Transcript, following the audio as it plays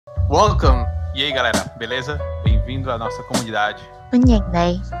Welcome! E aí galera, beleza? Bem-vindo à nossa comunidade.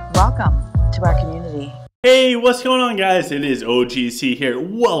 Welcome to our community. Hey, what's going on guys? It is OGC here.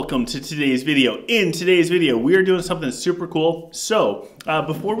 Welcome to today's video. In today's video, we are doing something super cool. So,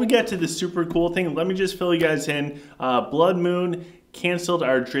 before we get to the super cool thing, let me just fill you guys in. Blood Moon canceled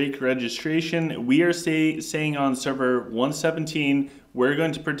our Drake registration. We are saying on server 117, we're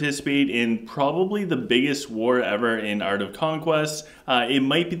going to participate in probably the biggest war ever in Art of Conquest. It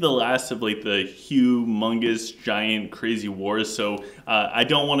might be the last of like the humongous, giant, crazy wars, so I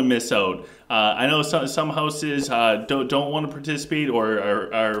don't want to miss out. I know some houses don't want to participate or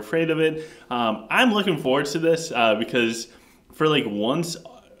are afraid of it. I'm looking forward to this because for like once,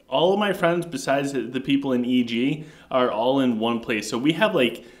 all of my friends besides the people in EG are all in one place. So we have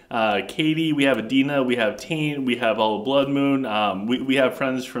like Katie, we have Adina, we have Taint, we have all of Blood Moon, we have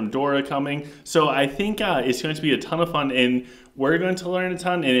friends from Dora coming. So I think it's going to be a ton of fun, and we're going to learn a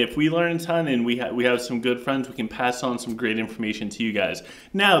ton, and if we learn a ton and we have some good friends, we can pass on some great information to you guys.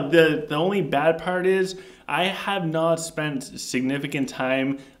 Now, the only bad part is I have not spent significant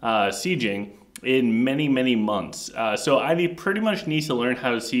time sieging in many months, so I pretty much need to learn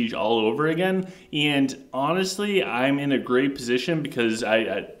how to siege all over again. And honestly, I'm in a great position because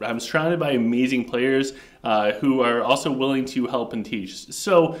I'm surrounded by amazing players who are also willing to help and teach.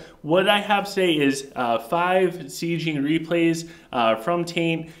 So what I have to say is 5 sieging replays from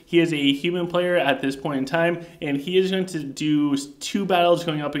Taint. He is a human player at this point in time, and he is going to do 2 battles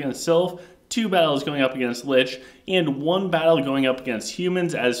going up against Sylph, 2 battles going up against Lich, and 1 battle going up against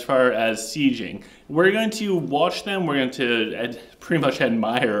humans as far as sieging. We're going to watch them, we're going to pretty much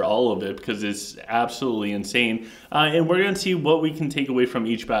admire all of it because it's absolutely insane, and we're going to see what we can take away from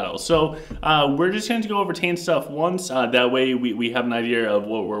each battle. So we're just going to go over Taint stuff once, that way we have an idea of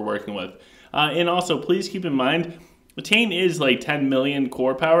what we're working with. And also, please keep in mind, Taint is like 10 million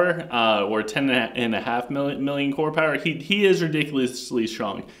core power, or 10.5 million core power. He is ridiculously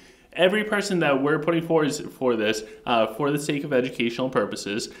strong. Every person that we're putting forward for this, for the sake of educational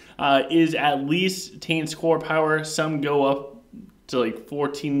purposes, is at least Taint's core power. Some go up to like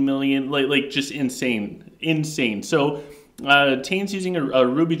 14 million, like just insane. So Taint's using a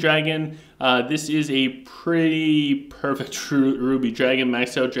Ruby Dragon. This is a pretty perfect Ruby Dragon,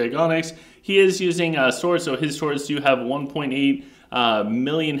 maxed out Dragonics. He is using swords, so his swords do have 1.8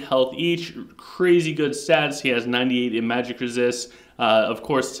 million health each. Crazy good stats. He has 98 in magic resist. Of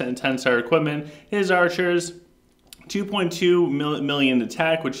course, 10-star equipment. His archers, 2.2 million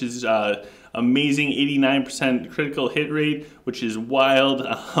attack, which is amazing. 89% critical hit rate, which is wild.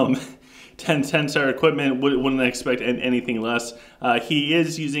 10-star equipment, wouldn't expect anything less. He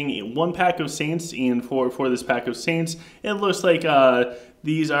is using 1 pack of Saints, and for this pack of Saints, it looks like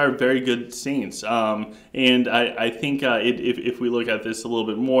these are very good Saints, and I think if we look at this a little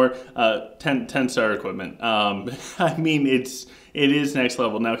bit more, 10-star equipment. I mean, it is next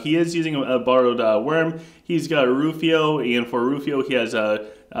level. Now, he is using a borrowed worm. He's got Rufio, and for Rufio, he has a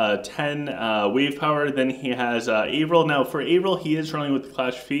 10 wave power. Then he has Avril. Now, for Avril, he is running with the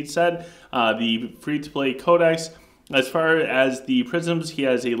Clash of Fate set, the free-to-play Codex. As far as the prisms, he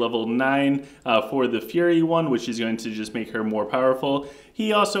has a level 9 for the Fury one, which is going to just make her more powerful.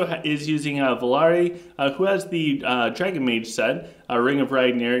 He also is using Valari, who has the Dragon Mage set, Ring of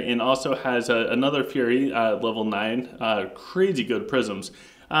Ragnar, and also has another Fury, level 9. Crazy good prisms.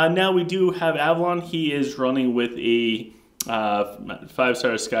 Now we do have Avalon. He is running with a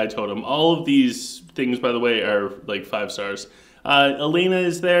 5-star Sky Totem. All of these things, by the way, are like 5 stars. Elena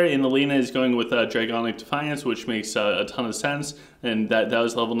is there, and Elena is going with Dragonic Defiance, which makes a ton of sense, and that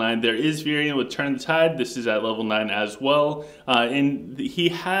was level 9. There is Variant with Turn the Tide. This is at level 9 as well, and he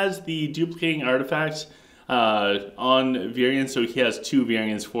has the duplicating artifacts on Variant, so he has 2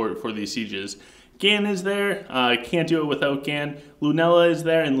 variants for these sieges. Gan is there, can't do it without Gan. Lunella is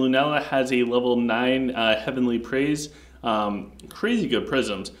there, and Lunella has a level 9 Heavenly Praise. Crazy good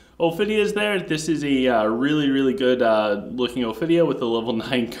prisms. Ophidia is there. This is a really good looking Ophidia with a level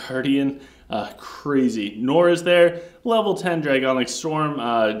 9 Guardian. Crazy. Nora is there. Level 10 Dragonic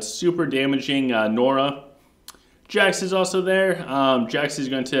Storm. Super damaging Nora. Jax is also there. Jax is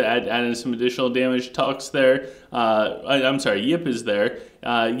going to add in some additional damage. Tuck's there. I'm sorry, Yip is there.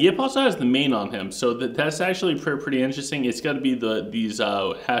 Yip also has the main on him, so that's actually pretty interesting. It's got to be these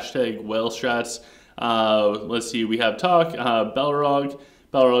hashtag whale strats. Let's see, we have Talk, Balrog.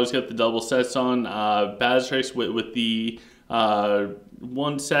 Balrog's got the double sets on, Bazrix with the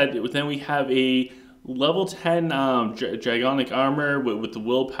 1 set. Then we have a level 10 Dragonic Armor with the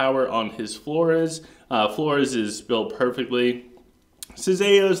willpower on his Flores. Flores is built perfectly.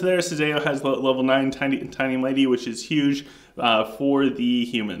 Sazeo's there. Sazeo has level 9 Tiny Mighty, which is huge for the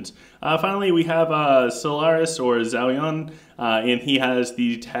humans. Finally, we have Solaris or Zaoyan, and he has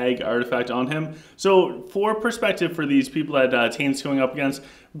the tag artifact on him. So for perspective for these people that Taint's going up against,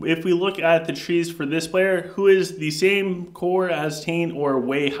 if we look at the trees for this player, who is the same core as Taint or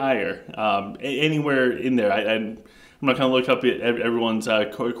way higher, anywhere in there, I'm not going to look up everyone's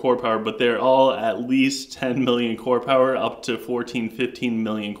core power, but they're all at least 10 million core power, up to 14, 15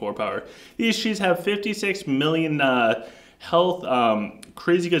 million core power. These trees have 56 million health,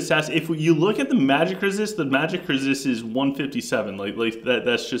 crazy good stats. If you look at the magic resist is 157. Like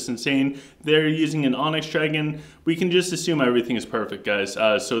that's just insane. They're using an Onyx Dragon. We can just assume everything is perfect, guys.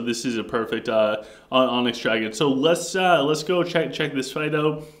 So this is a perfect Onyx Dragon. So let's go check this fight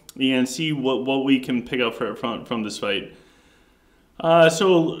out and see what we can pick up from this fight.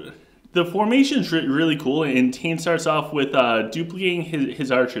 So the formation is really cool, and Taint starts off with duplicating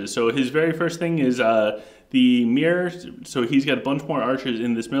his archers. So his very first thing is the mirror. So he's got a bunch more archers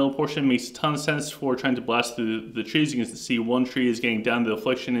in this middle portion. Makes a ton of sense for trying to blast through the trees. You can see one tree is getting down, the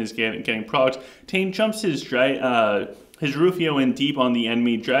affliction is getting procced. Taint jumps his Rufio in deep on the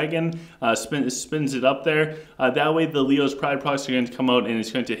enemy dragon, spins it up there. That way the Leo's Pride procs are going to come out and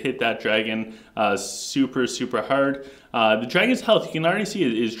it's going to hit that dragon super hard. The dragon's health, you can already see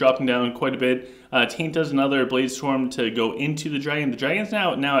it is dropping down quite a bit. Taint does another Blade Storm to go into the dragon. The dragon's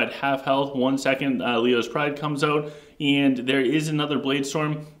now at half health. 1 second, Leo's Pride comes out, and there is another Blade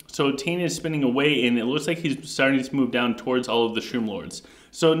Storm. So Taint is spinning away, and it looks like he's starting to move down towards all of the Shroom Lords.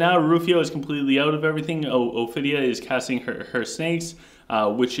 So now Rufio is completely out of everything. Ophidia is casting her snakes,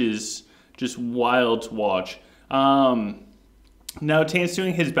 which is just wild to watch. Now Taint's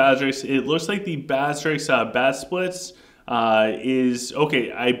doing his Bazarix. It looks like the Bazarix Bat Splits is...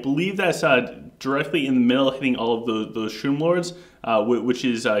 Okay, I believe that's directly in the middle, hitting all of those Shroom Lords, which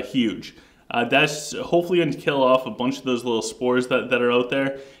is huge. That's hopefully going to kill off a bunch of those little spores that are out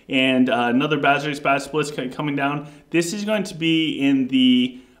there. And another Bazarix Bat Splits coming down. This is going to be in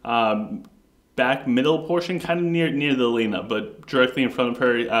the back middle portion, kind of near the Elena, but directly in front of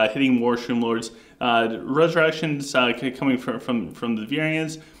her, hitting more Shroom Lords. Resurrections coming from the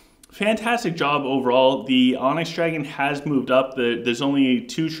Varians. Fantastic job overall. The Onyx Dragon has moved up. There's only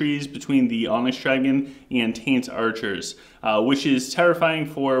 2 trees between the Onyx Dragon and Taint's archers, which is terrifying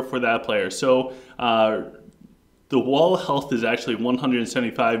for that player. So the wall health is actually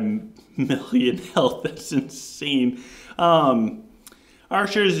 175 million health. That's insane.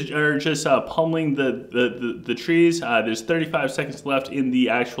 Archers are just pummeling the trees. There's 35 seconds left in the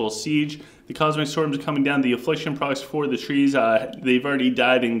actual siege. The Cosmic Storms are coming down. The Affliction procs for the trees, they've already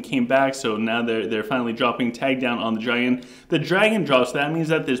died and came back, so now they're finally dropping tag down on the dragon. The dragon drops, that means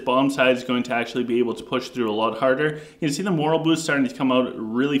that this bottom side is going to actually be able to push through a lot harder. You can see the moral boost starting to come out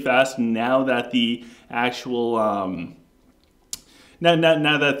really fast now that the actual... Now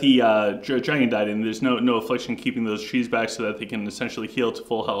that the dragon died and there's no affliction keeping those trees back so that they can essentially heal to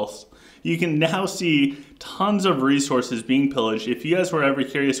full health, you can now see tons of resources being pillaged. If you guys were ever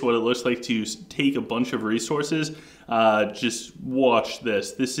curious what it looks like to take a bunch of resources, just watch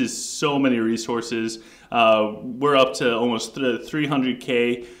this. This is so many resources. We're up to almost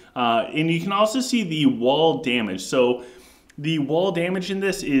 300k, and you can also see the wall damage. So the wall damage in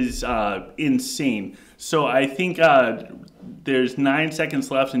this is insane. So I think there's 9 seconds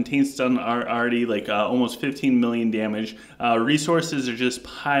left and Taint's done already like almost 15 million damage. Resources are just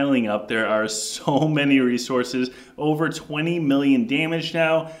piling up. There are so many resources. Over 20 million damage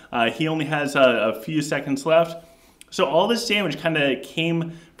now. He only has a few seconds left. So all this damage kind of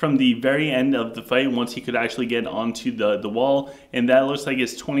came from the very end of the fight once he could actually get onto the wall, and that looks like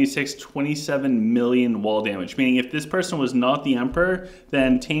it's 27 million wall damage, meaning if this person was not the Emperor,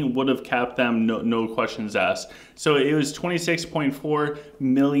 then Taint would have capped them, no questions asked. So it was 26.4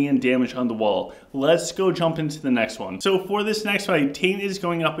 million damage on the wall. Let's go jump into the next one. So for this next fight, Taint is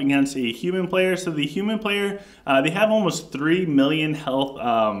going up against a human player. So the human player, they have almost 3 million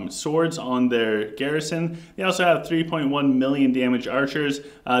health swords on their garrison. They also have 3.1 million damage archers.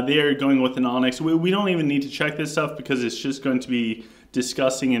 They are going with an Onyx. We don't even need to check this stuff because it's just going to be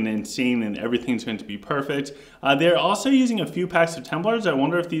disgusting and insane and everything's going to be perfect. They're also using a few packs of Templars. I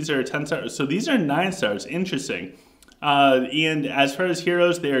wonder if these are 10 stars. So these are 9 stars. Interesting. And as far as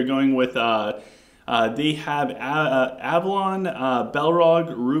heroes, they are going with, they have Avalon,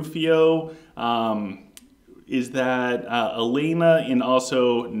 Belrog, Rufio, is that Elena, and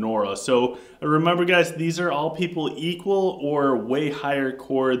also Nora. So Remember guys, these are all people equal or way higher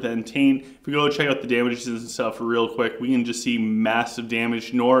core than Taint. If we go check out the damages and stuff real quick, we can just see massive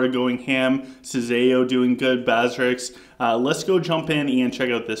damage. Nora going ham, Cizeo doing good, Bazrix. Let's go jump in and check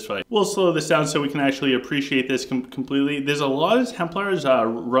out this fight. We'll slow this down so we can actually appreciate this completely. There's a lot of Templars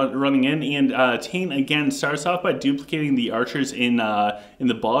running in, and Taint again starts off by duplicating the archers in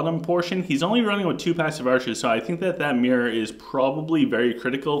the bottom portion. He's only running with 2 passive archers, so I think that mirror is probably very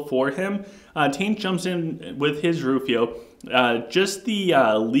critical for him. Taint jumps in with his Rufio. Just the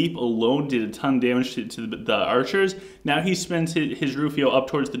leap alone did a ton of damage to the archers. Now he spins his Rufio up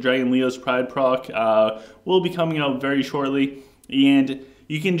towards the Dragon Leo's Pride proc. Will be coming out very shortly. And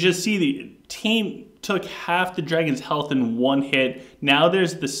you can just see the Taint took half the dragon's health in 1 hit. Now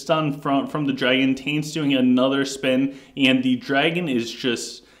there's the stun from the dragon. Taint's doing another spin. And the dragon is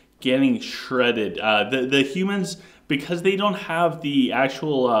just getting shredded. The humans, because they don't have the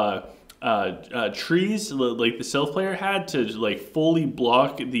actual... trees like the Sylph player had to like fully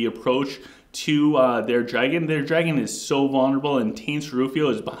block the approach to their dragon. Their dragon is so vulnerable, and Taint's Rufio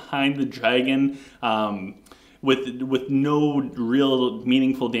is behind the dragon with no real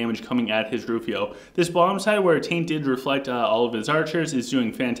meaningful damage coming at his Rufio. This bottom side where Taint did reflect all of his archers is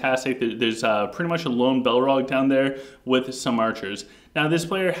doing fantastic. There's pretty much a lone Belrog down there with some archers. Now this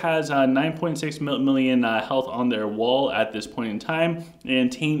player has 9.6 million health on their wall at this point in time, and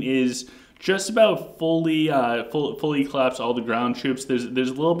Taint is just about fully collapsed all the ground troops. There's a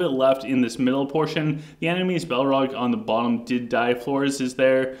little bit left in this middle portion. The enemy's Belrog on the bottom did die. Flores is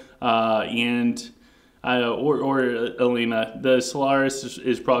there, and or Elena. The Solaris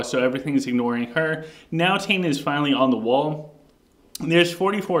is proc, so everything is ignoring her. Now Taint is finally on the wall. There's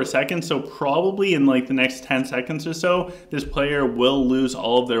 44 seconds, so probably in like the next 10 seconds or so, this player will lose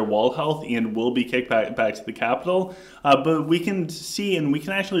all of their wall health and will be kicked back to the capital. But we can see, and we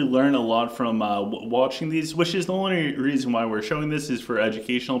can actually learn a lot from watching these, which is the only reason why we're showing this is for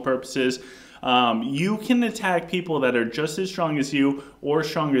educational purposes. You can attack people that are just as strong as you or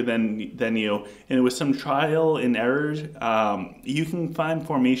stronger than you, and with some trial and error, you can find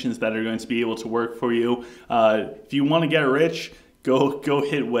formations that are going to be able to work for you. If you want to get rich, Go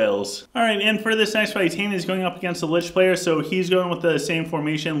hit whales. Alright, and for this next fight, Taint is going up against the Lich player, so he's going with the same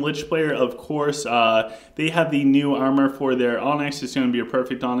formation. Lich player, of course, they have the new armor for their Onyx. It's going to be a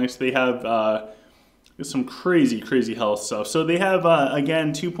perfect Onyx. They have some crazy health stuff. So they have,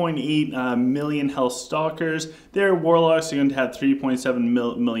 again, 2.8 million health stalkers. Their warlocks are going to have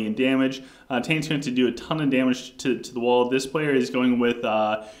 3.7 million damage. Taint's going to do a ton of damage to the wall. This player is going with,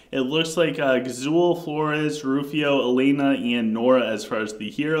 it looks like Gazul, Flores, Rufio, Elena, and Nora as far as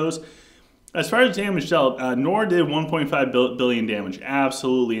the heroes. As far as damage dealt, Nora did 1.5 billion damage.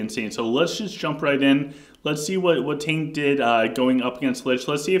 Absolutely insane. So let's just jump right in. Let's see what Taint did going up against Lich.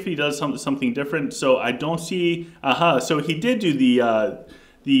 Let's see if he does something different. So I don't see... so he did do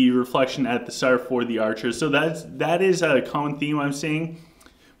the reflection at the start for the archers. So that is a common theme I'm seeing.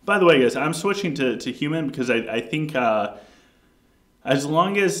 By the way, guys, I'm switching to human because I think... as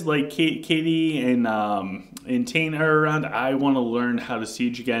long as like Katie and Taint are around, I want to learn how to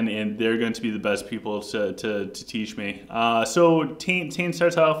siege again, and they're going to be the best people to teach me. So Taint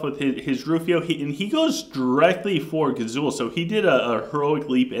starts off with his Rufio, and he goes directly for Gazul. So he did a heroic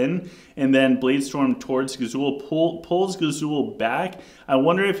leap in, and then Bladestorm towards Gazul, pulls Gazul back. I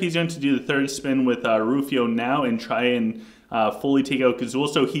wonder if he's going to do the third spin with Rufio now and try and fully take out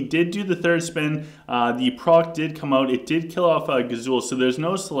Gazul. So he did do the third spin. The proc did come out. It did kill off Gazul. So there's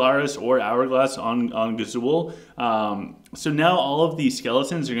no Solaris or Hourglass on Gazul. So now all of these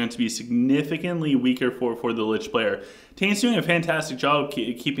skeletons are going to be significantly weaker for the Lich player. Taint's doing a fantastic job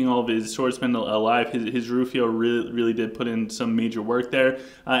keeping all of his swordsmen alive. His Rufio really did put in some major work there.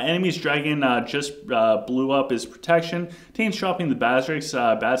 Enemy's dragon just blew up his protection. Taint's dropping the Bazrix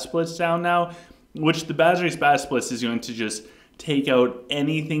bat splits down now, which the Bazrix bat splits is going to just take out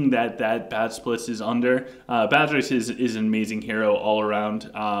anything that bat splits is under. Bazrix is an amazing hero all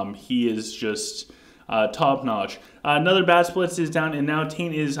around. He is just top notch. Another bat splits is down, and now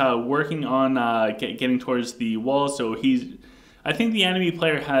Taint is working on getting towards the wall. So I think the enemy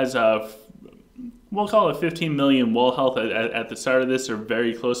player has we'll call it 15 million wall health at the start of this, or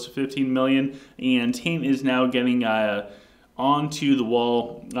very close to 15 million, and Taint is now getting onto the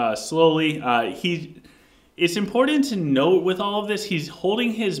wall slowly. It's important to note with all of this, he's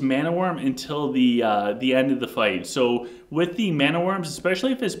holding his Mana Worm until the end of the fight. So with the Mana Worms,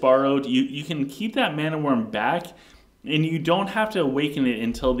 especially if it's borrowed, you can keep that Mana Worm back And you don't have to awaken it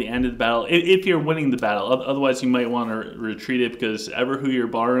until the end of the battle if you're winning the battle. Otherwise, you might want to retreat it, because ever who you're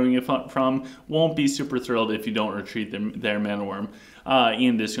borrowing it from won't be super thrilled if you don't retreat their mana worm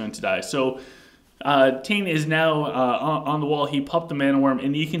and is going to die. So Taint is now on the wall. He popped the mana worm,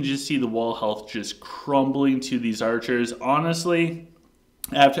 and you can just see the wall health just crumbling to these archers. Honestly,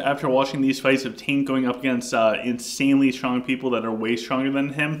 after watching these fights of Taint going up against insanely strong people that are way stronger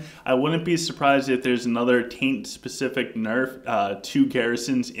than him, I wouldn't be surprised if there's another Taint-specific nerf to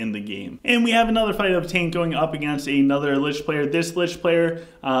garrisons in the game. And we have another fight of Taint going up against another Lich player. This Lich player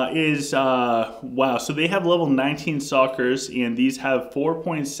is, wow, so they have level 19 Stalkers, and these have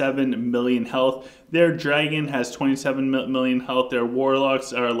 4.7 million health. Their Dragon has 27 million health. Their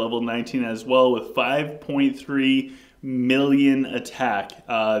Warlocks are level 19 as well with 5.3 million attack.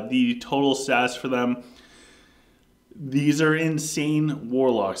 The total stats for them, these are insane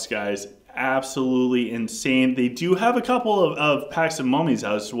Warlocks, guys. Absolutely insane. They do have a couple of packs of mummies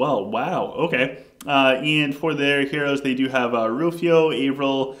as well. Wow, okay. And for their heroes, they do have Rufio,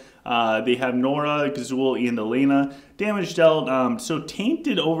 Avril, they have Nora, Gazul, and Elena. Damage dealt, so Taint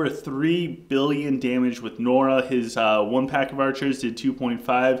did over 3 billion damage with Nora. His one pack of archers did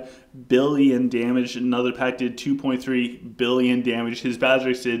 2.5 billion damage. Another pack did 2.3 billion damage. His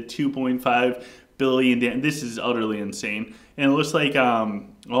Bazarks did 2.5 billion damage. This is utterly insane. And it looks like,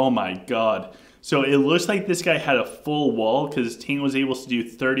 oh my god. So it looks like this guy had a full wall, because Taint was able to do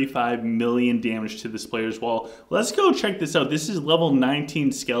 35 million damage to this player's wall. Let's go check this out. This is level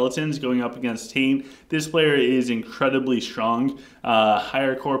 19 skeletons going up against Taint. This player is incredibly strong,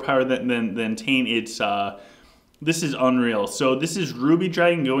 higher core power than Taint. It's this is unreal. So this is Ruby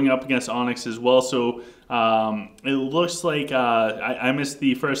Dragon going up against Onyx as well. So it looks like I missed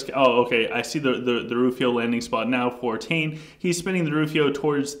the first. Oh, okay. I see the Rufio landing spot now for Taint. He's spinning the Rufio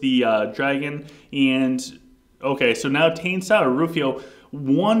towards the Dragon. And okay, so now Taint's out. Rufio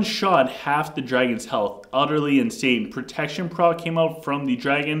one shot half the Dragon's health. Utterly insane. Protection proc came out from the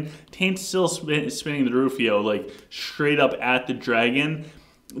Dragon. Taint's still spinning the Rufio like straight up at the Dragon.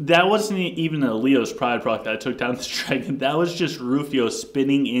 That wasn't even a Leo's Pride proc that took down the Dragon. That was just Rufio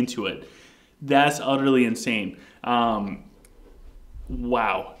spinning into it. That's utterly insane.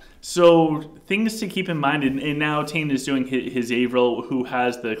 Wow. So things to keep in mind, and now Taint is doing his Avril, who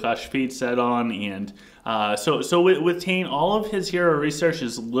has the Clash of Fate set on, and so with Taint, all of his hero research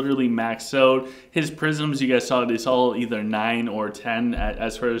is literally maxed out. His prisms, you guys saw, it's all either 9 or 10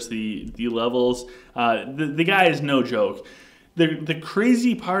 as far as the levels. The guy is no joke. The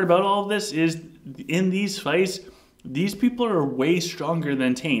crazy part about all of this is, in these fights, these people are way stronger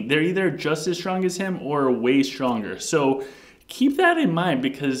than Taint. They're either just as strong as him or way stronger. So keep that in mind,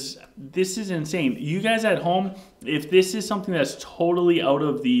 because this is insane. You guys at home, if this is something that's totally out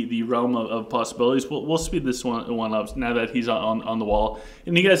of the realm of possibilities, we'll speed this one up now that he's on the wall.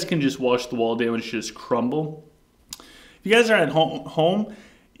 And you guys can just watch the wall damage just crumble. If you guys are at home,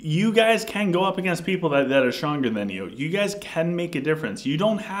 you guys can go up against people that are stronger than you. You guys can make a difference. You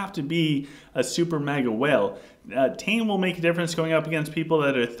don't have to be a super mega whale. Taint will make a difference going up against people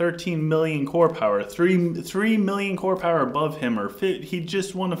that are 13 million core power, 3 million core power above him, or he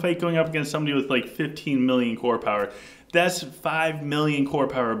just won a fight going up against somebody with like 15 million core power. That's 5 million core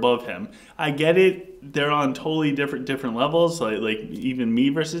power above him. I get it. They're on totally different levels, like even me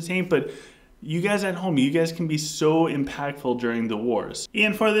versus Taint, but you guys at home, you guys can be so impactful during the wars.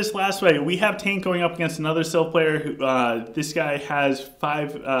 And for this last fight, we have Taint going up against another Sylph player. Who, this guy has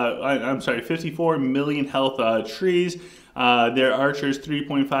 54 million health trees. Their archers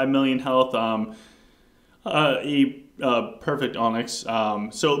 3.5 million health. A perfect Onyx.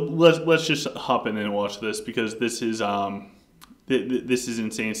 So let's just hop in and watch this, because this is this is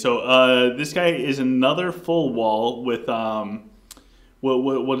insane. So this guy is another full wall with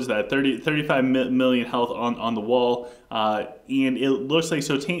what is that? 35 million health on the wall, and it looks like,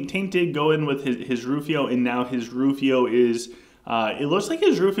 so Taint did go in with his Rufio, and now his Rufio is. It looks like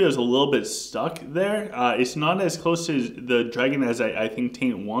his Rufio is a little bit stuck there. It's not as close to the Dragon as I think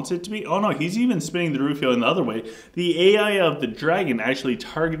Taint wants it to be. Oh no, he's even spinning the Rufio in the other way. The AI of the Dragon actually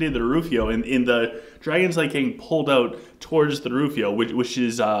targeted the Rufio, and the Dragon's like getting pulled out towards the Rufio, which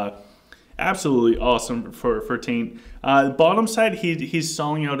is absolutely awesome for Taint. Bottom side, he's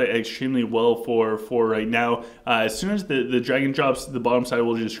stalling out extremely well for right now. As soon as the Dragon drops, the bottom side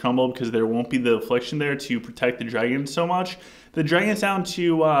will just crumble, because there won't be the affliction there to protect the Dragon so much. The Dragon's down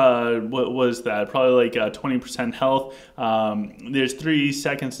to, what was that? Probably like 20% health. There's 3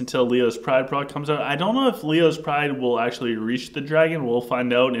 seconds until Leo's Pride proc comes out. I don't know if Leo's Pride will actually reach the Dragon. We'll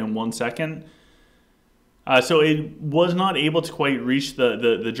find out in 1 second. So it was not able to quite reach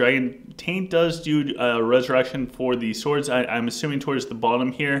the dragon. Taint does do resurrection for the swords. I'm assuming towards the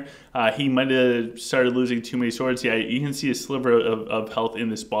bottom here. He might have started losing too many swords. Yeah, you can see a sliver of health in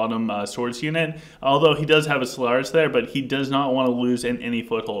this bottom swords unit. Although he does have a Solaris there, but he does not want to lose any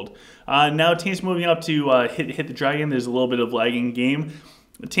foothold. Now Taint's moving up to hit the dragon. There's a little bit of lagging game.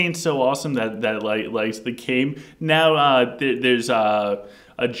 Taint's so awesome that it likes the game. Now there's a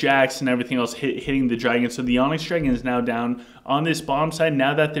Jax and everything else hitting the dragon. So the Onyx Dragon is now down on this bottom side.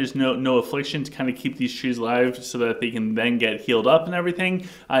 Now that there's no affliction to kind of keep these trees alive so that they can then get healed up and everything.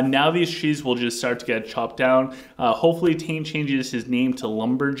 Now these trees will just start to get chopped down. Hopefully Taint changes his name to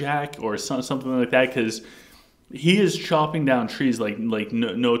Lumberjack or something like that, because he is chopping down trees like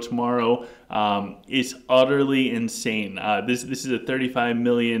no tomorrow. It's utterly insane. This is a 35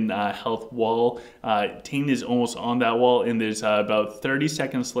 million health wall. Taint is almost on that wall, and there's about 30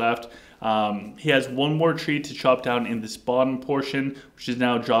 seconds left. He has one more tree to chop down in this bottom portion, which is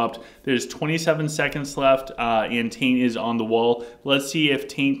now dropped. There's 27 seconds left, and Taint is on the wall. Let's see if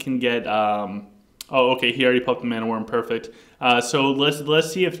Taint can get... Oh, okay, he already popped the mana worm, perfect. So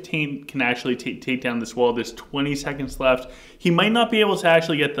let's see if Taint can actually take down this wall. There's 20 seconds left. He might not be able to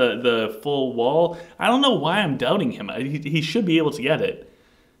actually get the full wall. I don't know why I'm doubting him. He should be able to get it.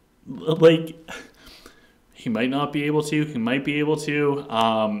 Like, he might not be able to. He might be able to.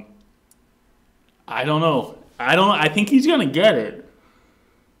 I don't know. I think he's going to get it,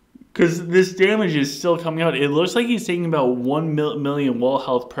 because this damage is still coming out. It looks like he's taking about 1 million wall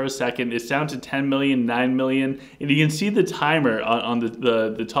health per second. It's down to 10 million, 9 million. And you can see the timer on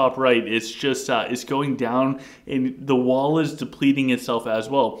the top right. It's just, it's going down, and the wall is depleting itself as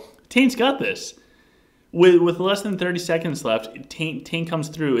well. Taint's got this. With less than 30 seconds left, Taint comes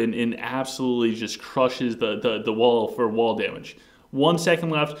through and absolutely just crushes the wall for wall damage. 1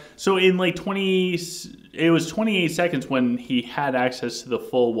 second left. So in like it was 28 seconds when he had access to the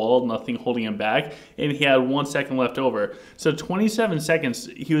full wall, nothing holding him back, and he had 1 second left over. So 27 seconds,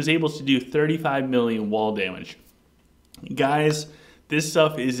 he was able to do 35 million wall damage. Guys, this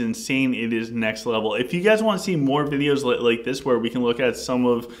stuff is insane. It is next level. If you guys want to see more videos like this, where we can look at some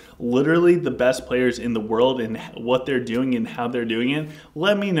of literally the best players in the world and what they're doing and how they're doing it,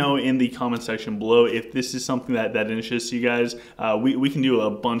 let me know in the comment section below if this is something that interests you guys. We can do a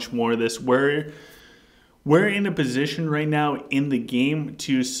bunch more of this. We're in a position right now in the game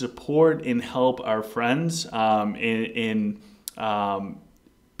to support and help our friends,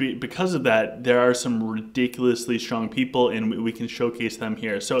 because of that, there are some ridiculously strong people, and we can showcase them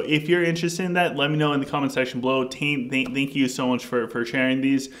here. So if you're interested in that, let me know in the comment section below. Taint, thank you so much for sharing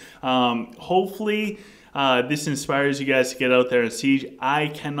these. Hopefully this inspires you guys to get out there and siege. I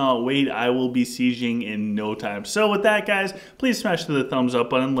cannot wait. I will be sieging in no time. So with that, guys, please smash the thumbs up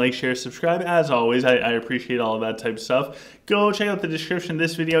button, like, share, subscribe. As always, I appreciate all of that type of stuff. Go check out the description of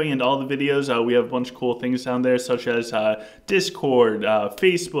this video and all the videos. We have a bunch of cool things down there, such as Discord,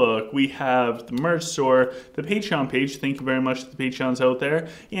 Facebook. We have the merch store, the Patreon page. Thank you very much to the Patreons out there.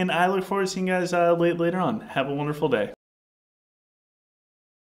 And I look forward to seeing you guys later on. Have a wonderful day.